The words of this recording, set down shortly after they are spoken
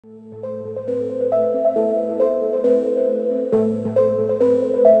Assalamualaikum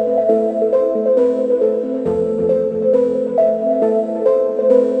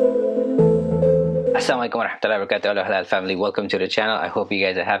warahmatullahi wabarakatuh. Hello Halal family, welcome to the channel. I hope you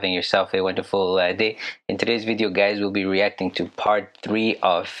guys are having yourself a wonderful day. In today's video, guys, we'll be reacting to part 3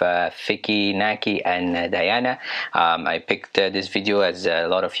 of Fiki, Naki, and Dayana. I picked this video as a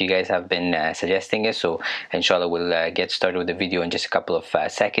lot of you guys have been suggesting it, so inshallah we'll get started with the video in just a couple of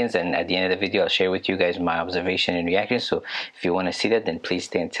seconds, and at the end of the video I'll share with you guys my observation and reaction. So if you want to see that, then please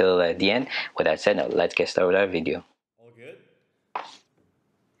stay until the end. With that said, now let's get started with our video. All good?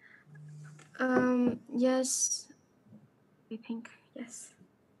 Yes, I think, yes.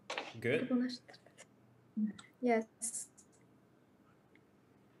 Good? Yes.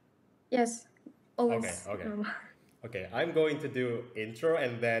 Yes, always. Okay. Okay, I'm going to do intro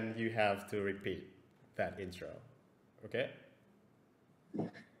and then you have to repeat that intro. Okay?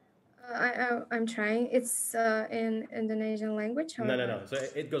 I'm trying. It's in Indonesian language. No. So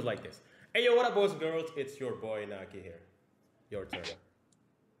it goes like this. Hey, yo, what up, boys and girls? It's your boy, Naki here. Your turn.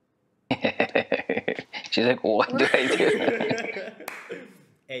 She's like, what do I do?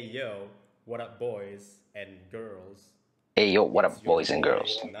 Hey, yo, what up, boys and girls? Hey, yo, what up, boys and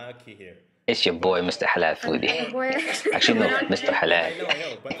girls? Naki here. It's your boy, Mr. Halal Foodie. Actually, no, Mr. Halal. I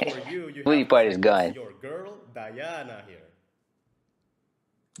know, but for you Foodie part is gone. Your girl, Dayana here.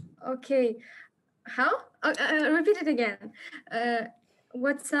 Okay. How? Repeat it again.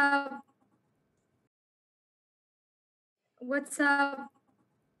 What's up? What's up,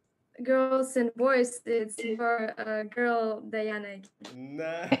 girls and boys? It's for girl Dayana.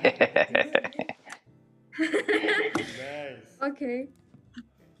 Nice. Nice. Okay.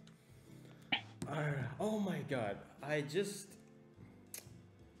 Oh my god.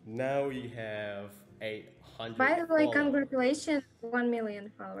 Now we have 800 By the way, followers. congratulations, 1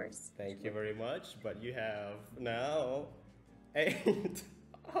 million followers. Thank you very much. But you have now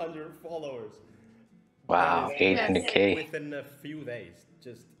 800 followers. Wow, 800K. Within a few days.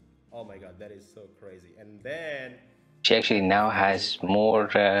 Just, oh my god, that is so crazy. And then She actually now has more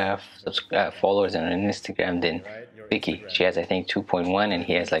followers on Instagram than Vicky. She has, I think, 2.1 and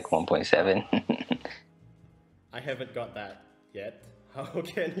he has like 1.7. I haven't got that yet. How could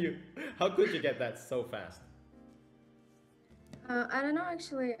you get that so fast? I don't know,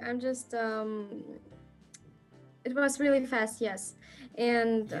 actually. I'm just it was really fast, yes.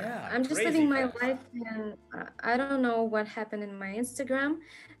 And Yeah, I'm just crazy living my fast. life, and I don't know what happened in my Instagram.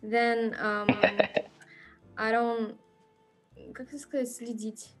 Then I don't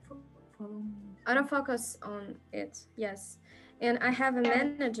I don't focus on it, yes. And I have a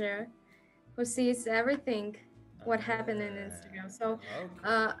manager who sees everything what happened in Instagram. So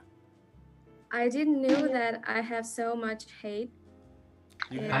Okay. I didn't know that I have so much hate.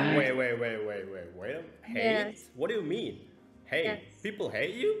 Wait. Hate? Yes. What do you mean? Hate? Yes. People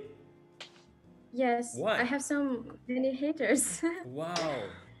hate you? Yes, Why? I have so many haters. Wow.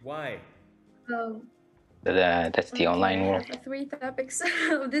 Why? That's the online I world. have 3 topics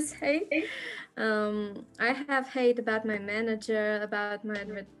of this hate. I have hate about my manager, about my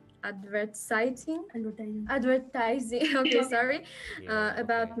advertising. Okay, sorry. Yeah,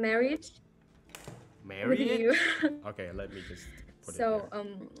 About okay. marriage with Married? you. Okay, let me just put So it there.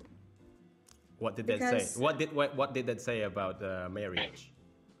 What did that say? because- What did that say about marriage?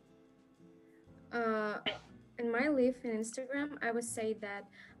 in my life in Instagram, I would say that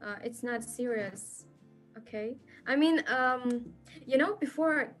it's not serious. Okay, I mean,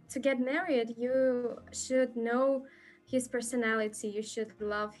 before to get married, you should know his personality. You should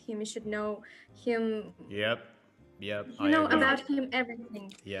love him. You should know him. Yep. You I know agree. about him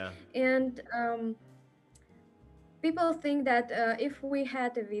everything. Yeah. And people think that if we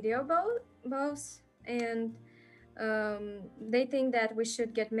had a video both, and they think that we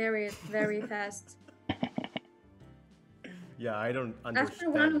should get married very fast. Yeah, I don't understand. After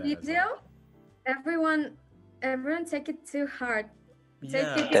one that as video, well. everyone take it too hard. Take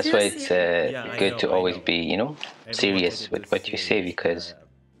Yeah. it That's too why it's serious. Yeah, I good to know, I always know. be, Everyone serious take it with too what you say, serious, because yeah.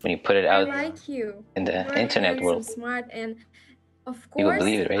 when you put it I out like you. in the You're internet handsome, world, smart, and of people course,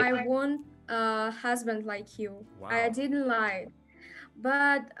 believe it, right? I want a husband like you. I Wow. didn't lie,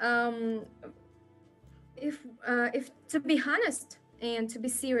 but if to be honest and to be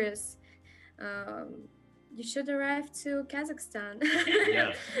serious, you should arrive to Kazakhstan.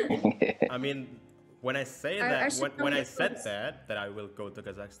 Yeah. I mean, when I say I that, should when know I the said rules. that I will go to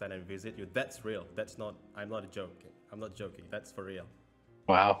Kazakhstan and visit you, that's real. That's not. I'm not joking. I'm not joking. That's for real.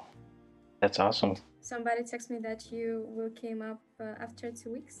 Wow, that's awesome. Somebody text me that you will came up after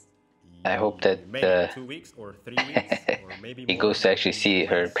 2 weeks. I hope that maybe 2 weeks or 3 weeks or maybe he more, goes to actually see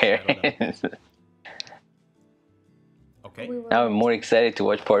her less, I don't know. parents. Okay. Now I'm more excited to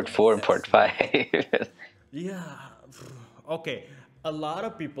watch part 4 and part 5. Yeah. Okay. A lot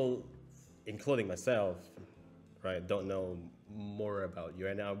of people, including myself, right, don't know more about you,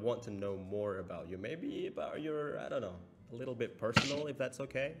 and I want to know more about you. Maybe about your, I don't know, a little bit personal, if that's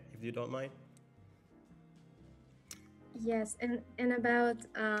okay, if you don't mind. Yes, and about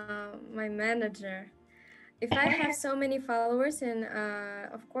my manager. If I have so many followers, and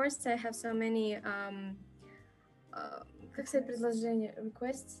of course I have so many как сказать, предложения,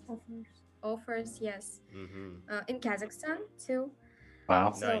 requests, offers, yes, in Kazakhstan too.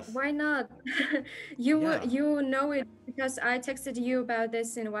 Wow. So Nice. why not? Yeah. You know it because I texted you about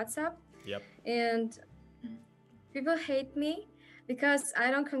this in WhatsApp, Yep. and people hate me because I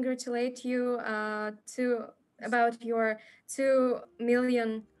don't congratulate you about your 2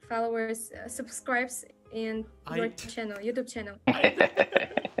 million followers, subscribes in your channel, YouTube channel.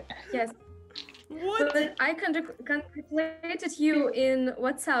 Yes. What? But I congratulated you in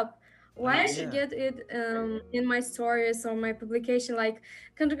WhatsApp. Why I should get it in my stories or my publication? Like,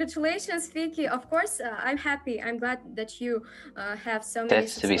 congratulations, Vicky. Of course, I'm happy. I'm glad that you have so many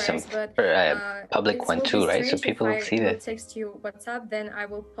That's to be some subscribers. But public it one will too, be right? So strange people if will I see will that. text you WhatsApp, then I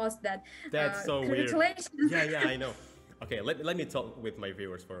will post that. That's so weird. Congratulations. Yeah, I know. Okay, let me talk with my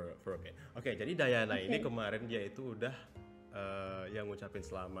viewers for a bit. Okay, jadi Dayana ini kemarin dia itu udah yang ngucapin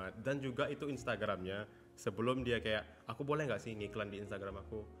selamat, dan juga itu Instagramnya sebelum dia kayak, aku boleh nggak sih ngiklan di Instagram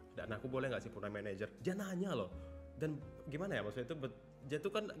aku, dan aku boleh nggak sih punya manajer, dia nanya loh. Dan gimana ya, maksudnya itu dia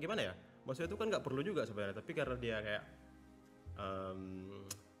tuh kan gimana ya, maksudnya itu kan nggak perlu juga sebenarnya, tapi karena dia kayak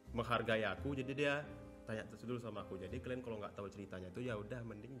menghargai aku, jadi dia tanya dulu sama aku. Jadi kalian kalau nggak tahu ceritanya tuh ya udah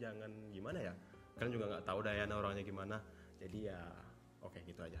mending jangan, gimana ya, kalian juga nggak tahu Dayana orangnya gimana, jadi ya oke,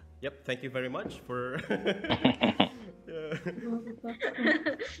 gitu aja. Yep, thank you very much for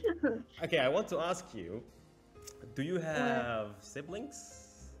Okay, I want to ask you, do you have siblings?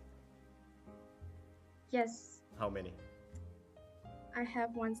 Yes. How many? I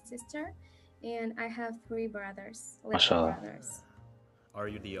have 1 sister and I have 3 brothers, little brothers. Are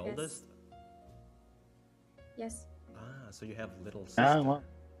you the oldest? Yes. So you have little sister. Well.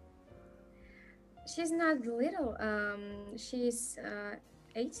 She's not little. She's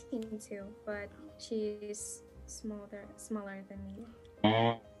 18 too, but she's smaller than me.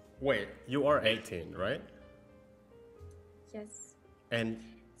 Wait, you are 18, right? Yes. And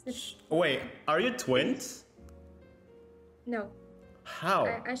wait, are you twins? No. How?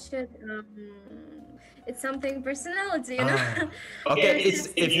 I should. It's something personality, you know. Okay,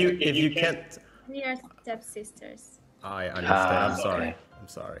 it's if you can't. We are stepsisters. I understand. I'm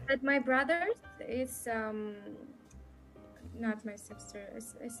sorry. But my brother is not my sister.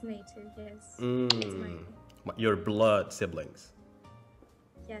 It's native. Yes. It's Your blood siblings.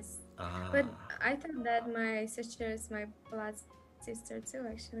 Yes. But I thought that my sister is my blood sister too.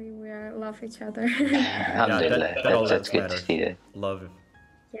 Actually, we love each other. That's good to see that. Love it.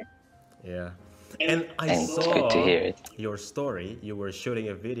 Yeah. Yeah. And I saw it's good to hear it. Your story. You were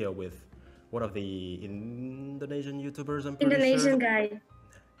shooting a video with one of the Indonesian YouTubers. I'm pretty Indonesian sure. guy.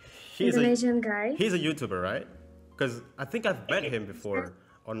 He's Indonesian guy. He's a YouTuber, right? Because I think I've met him before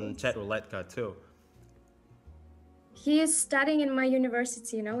on Chat Roulette too. He is studying in my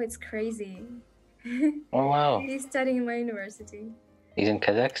university, you know, it's crazy. Oh, wow. He's studying in my university. He's in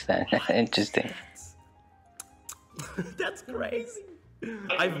Kazakhstan. Interesting. That's crazy.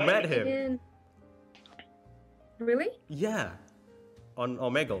 I've met him. Really? Yeah. On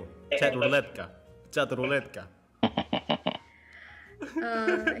Omegle. Chat Roulette.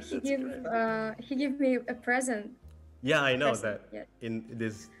 He gave me a present. Yeah, I know that. Yeah. In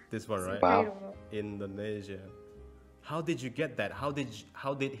this one, right? Wow. Indonesia. How did you get that? How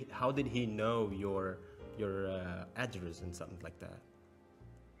did he know your address and something like that?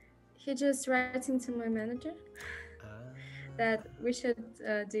 He just writing to my manager that we should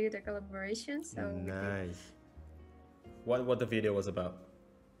do the collaboration. So nice. What the video was about?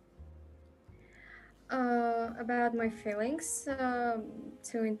 About my feelings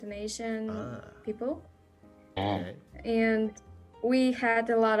to Indonesian people. Okay. And we had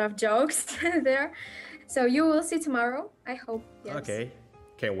a lot of jokes there. So you will see tomorrow, I hope. Yes. Okay.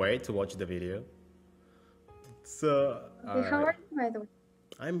 Can't wait to watch the video. So how are you, by the way?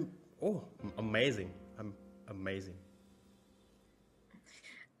 I'm amazing. I'm amazing.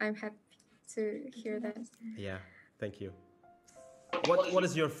 I'm happy to hear that. Yeah, thank you. What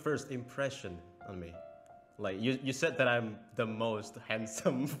is your first impression on me? Like you said that I'm the most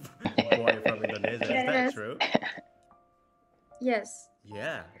handsome boy from Indonesia. Is that true? Yes,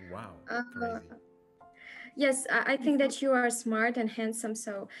 Yeah. Wow. Uh, Crazy. yes, I think that you are smart and handsome.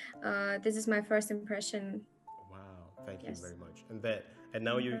 So this is my first impression. Wow. Thank you Yes. very much. And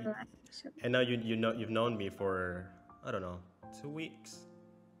now you Relationship. and now you know you've known me for, I don't know, 2 weeks.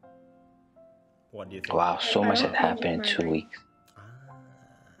 What do you think? Wow, so I much had don't think happened in in my 2 weeks. Ah,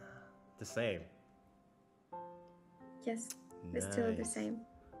 the same. Yes, it's still the Nice. same.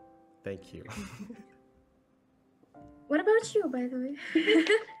 Thank you. What about you, by the way?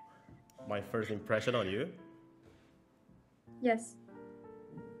 My first impression on you, Yes,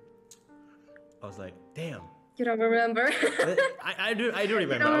 I was like, damn. you don't remember. I do You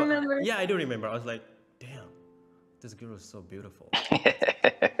remember. don't remember. Yeah, I do remember. I was like, damn, this girl is so beautiful.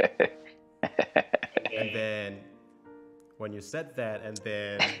 And then when you said that, and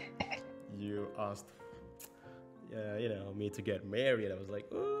then you asked, me to get married, I was like,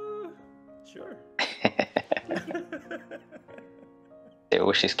 oh, sure. Their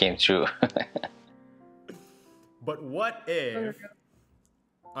wishes came true. But what if?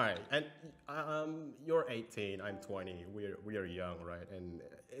 All right, and you're 18, I'm 20. We are young, right? And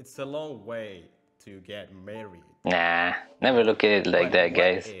it's a long way to get married. Nah, never look at it like But that, what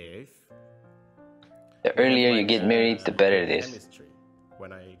guys. if The we have earlier you like get married, the better good it is. chemistry?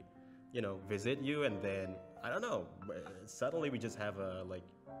 When I, visit you, and then I don't know, suddenly we just have a like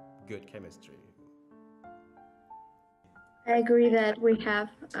good chemistry. I agree that we have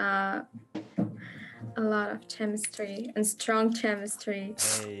a lot of chemistry and strong chemistry.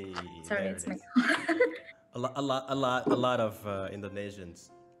 Hey, Sorry, there it's it me. is. A lot of Indonesians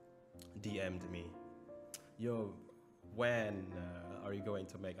DM'd me. Yo, when are you going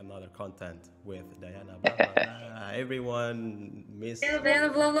to make another content with Dayana? Blah, blah, blah. Everyone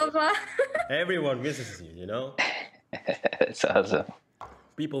Blah blah blah. everyone misses you, That's awesome.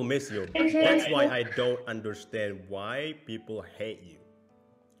 People miss you. Okay. That's why I don't understand why people hate you.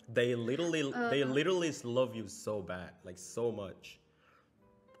 They literally love you so bad, like so much.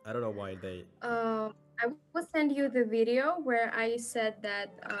 I don't know why they. I will send you the video where I said that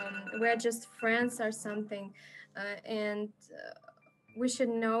we're just friends or something, and we should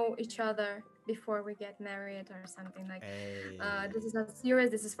know each other before we get married or something like. Hey. This is not serious.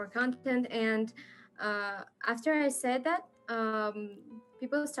 This is for content. And after I said that,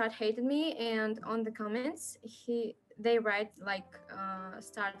 people start hating me, and on the comments, they write like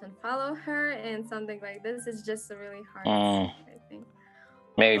start and follow her and something like this. It's just really hard. I think.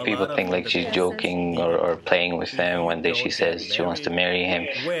 Maybe A people lot of think like she's Yes, joking or playing with him. One day she says she wants to marry him.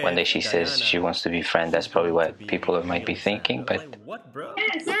 One day she says she wants to be friend. That's probably what people might be thinking. But like, what, bro?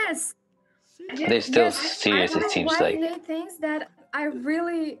 Yes. they're still Yes. serious, I don't it know seems why like. they think that I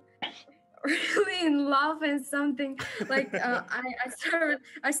really in love and something like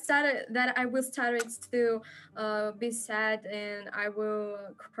I started that I will start to be sad and I will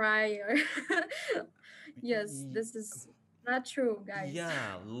cry or yes, this is not true, guys. Yeah,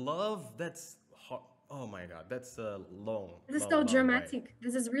 love. That's hard. Oh my god, that's a long, This is long, so long way. dramatic.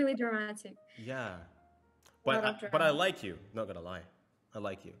 This is really dramatic. Yeah, A lot of but I drama. like you. Not gonna lie, I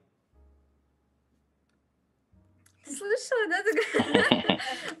like you. Слышала, да, такая?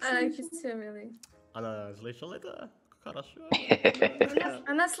 I like it too, really. Она слышала это? Хорошо.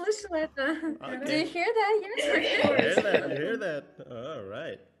 Она слышала это. Okay. Do you hear that? Yes, of You course. hear that? You hear that? All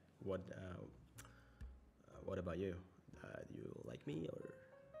right. What about you? Do you like me or?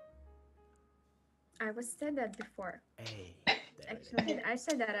 I was said that before. Hey. Actually, I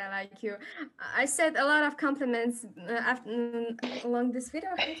said that I like you. I said a lot of compliments along this video.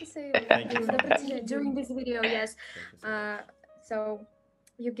 How to say Thank you so much. during this video? Yes. Thank you so much. So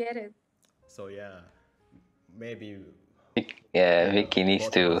you get it. So yeah, maybe. Yeah, Vicky needs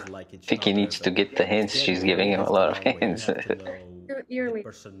both of to us like each Vicky other, needs to but get the hints. get She's giving married him is a the lot of wrong way. You hints. have to know Too the early.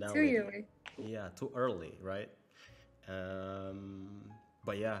 personality. Too early. Yeah, too early, right?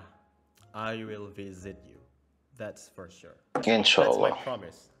 But yeah, I will visit you. That's for sure. That's my Inshallah.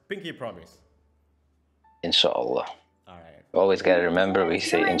 promise. Pinky promise. Inshallah. All right. Always gotta remember we say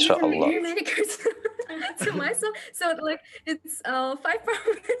So I need to inshallah. do manicures to myself. So like it's 5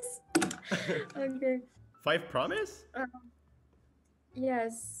 promise. Okay. 5 promise?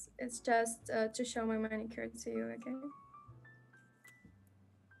 Yes, it's just to show my manicure to you, okay?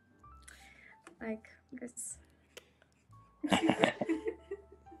 Like this.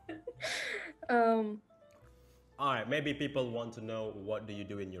 All right. Maybe people want to know, what do you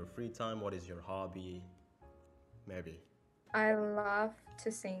do in your free time? What is your hobby? Maybe. I love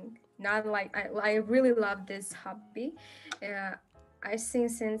to sing. Not like I really love this hobby. I sing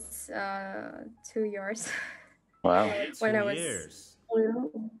since 2 years. Wow. When 2 I was years.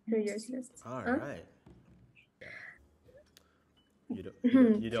 little. 2 years, yes. All Huh? right.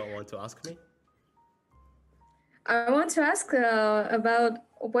 You don't want to ask me? I want to ask about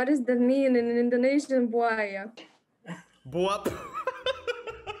what is the mean in Indonesian buaya? Buap.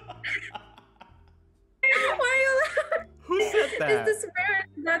 Why are you laughing? Who said Is that? this weird?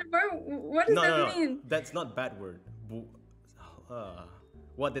 That word? What does No, that no, no. mean? That's not bad word.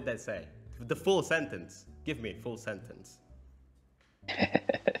 What did that say? The full sentence. Give me full sentence.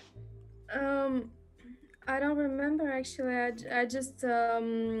 I don't remember actually. I just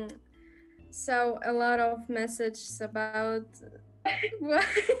saw a lot of messages about what.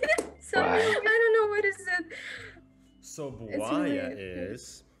 So Why? I don't know what is it. So It's buaya really-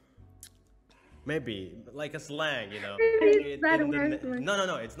 is maybe like a slang, you know. Maybe it's bad in word, like-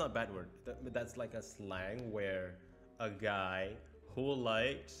 No, it's not bad word. That's like a slang where a guy who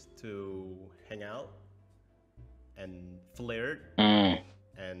likes to hang out and flirt Mm.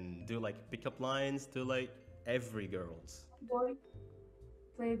 and do like pickup lines to like every girls. Boy,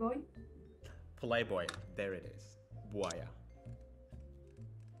 playboy. Playboy, there it is. Buaya.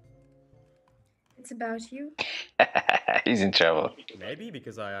 It's about you. He's in trouble. Maybe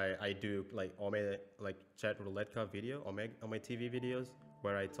because I do like like chat roulette video on my TV videos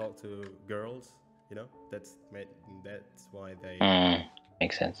where I talk to girls, you know. That's why they.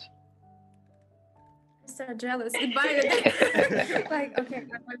 Makes sense. I start jealous. It biased. Like okay,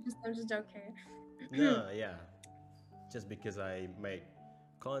 I'm just joking. No, yeah. Just because I make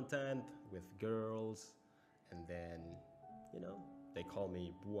content with girls, and then, you know, they call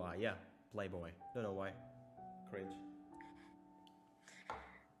me buaya, playboy. Don't know why. Cringe.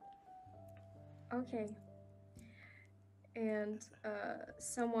 Okay. And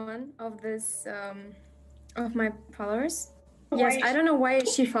someone of this of my followers. Yes, I don't know why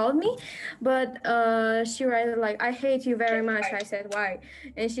she followed me, but she wrote like, "I hate you very much." I said, "Why?"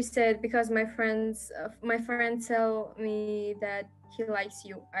 And she said, "Because my friend tell me that he likes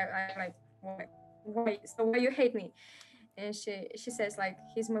you." I like, "Why? Why? So why you hate me?" And she says like,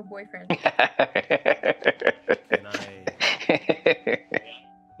 "He's my boyfriend." Can I?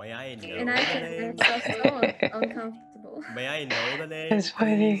 May I know And I the felt name? so uncomfortable. May I know the name? That's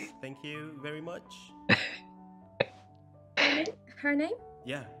funny. Please? Thank you very much. Her name?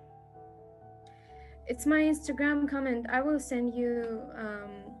 Yeah. It's my Instagram comment. I will send you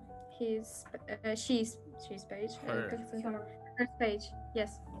his she's page. Her. Her page.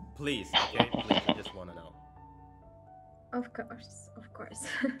 Yes. Please, okay? Please, I just want to know. Of course. Of course.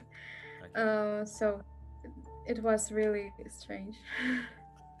 Okay. So it was really strange.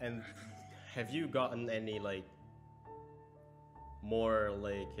 And have you gotten any like more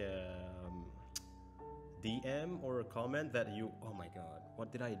like DM or a comment that you, oh my god,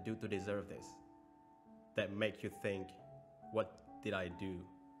 what did I do to deserve this? That make you think, what did I do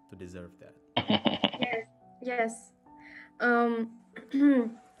to deserve that? Yes.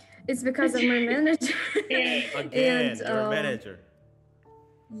 It's because of my manager. Again, And, your manager.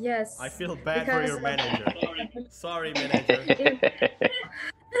 Yes. I feel bad for because your of- manager. Sorry, manager.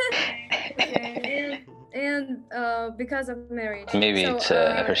 And because of marriage. Maybe So, it's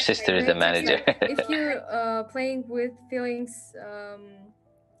her sister is the they text, manager. like, if you playing with feelings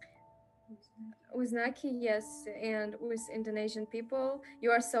with Naki, yes, and with Indonesian people, you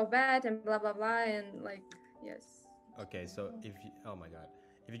are so bad and blah blah blah, and like, yes. Okay, so if you, oh my god,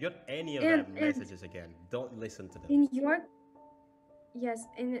 if you got any of And- that messages again, don't listen to them. In your yes,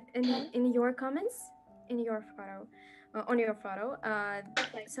 in your comments, in your photo, on your photo,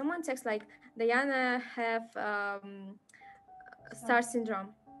 someone texts like, Dayana have star syndrome.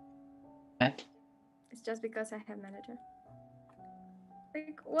 Huh? It's just because I have manager.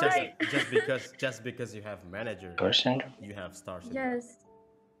 Like why? Just because you have manager, Star syndrome? you have star syndrome. Yes.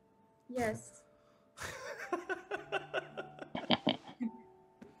 Yes.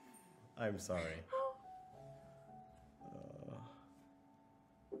 I'm sorry.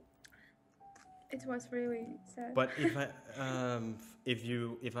 It was really sad. But if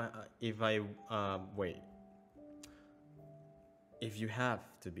I wait, if you have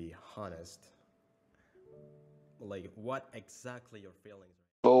to be honest, like what exactly your feelings?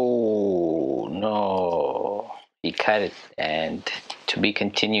 Oh no, he cut it, and to be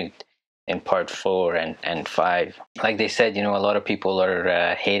continued in part 4 and 5. Like they said, a lot of people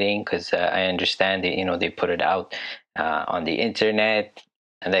are hating because I understand that they put it out on the internet,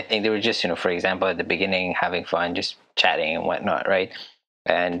 and I think they were just for example at the beginning having fun, just chatting and whatnot, right?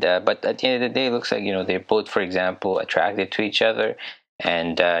 And but at the end of the day, it looks like they're both, for example, attracted to each other,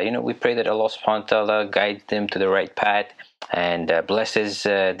 and we pray that Allah subhanahu wa ta'ala guides them to the right path and blesses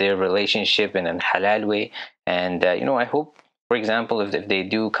their relationship in a halal way. And I hope, for example, if they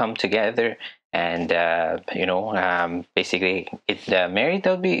do come together and basically get married.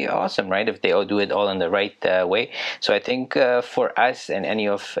 That would be awesome, right? If they all do it all in the right way. So I think for us and any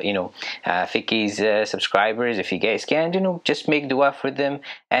of Fiki's subscribers, if you guys can, just make dua for them,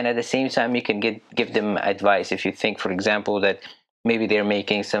 and at the same time you can give them advice. If you think, for example, that maybe they're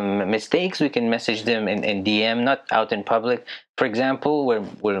making some mistakes, we can message them in DM, not out in public, for example, where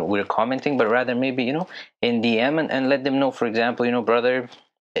we're commenting, but rather maybe in DM, and let them know, for example, brother,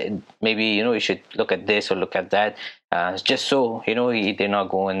 maybe you should look at this or look at that, just so they're not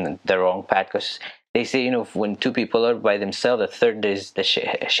going the wrong path, because they say when two people are by themselves, the third is the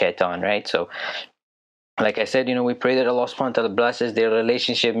shaitan, right? So like I said, we pray that Allah subhanahu wa ta'ala blesses their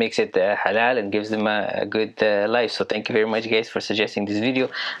relationship, makes it halal, and gives them a good life. So thank you very much, guys, for suggesting this video.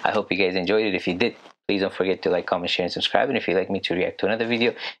 I hope you guys enjoyed it. If you did, please don't forget to like, comment, share, and subscribe. And if you'd like me to react to another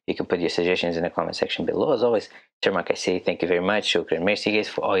video, you can put your suggestions in the comment section below. As always, Termak, I say thank you very much. Shukran. Merci, guys,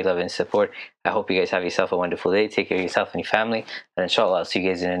 for all your love and support. I hope you guys have yourself a wonderful day. Take care of yourself and your family. And inshallah, I'll see you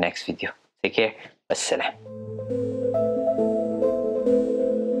guys in the next video. Take care. Wassalam.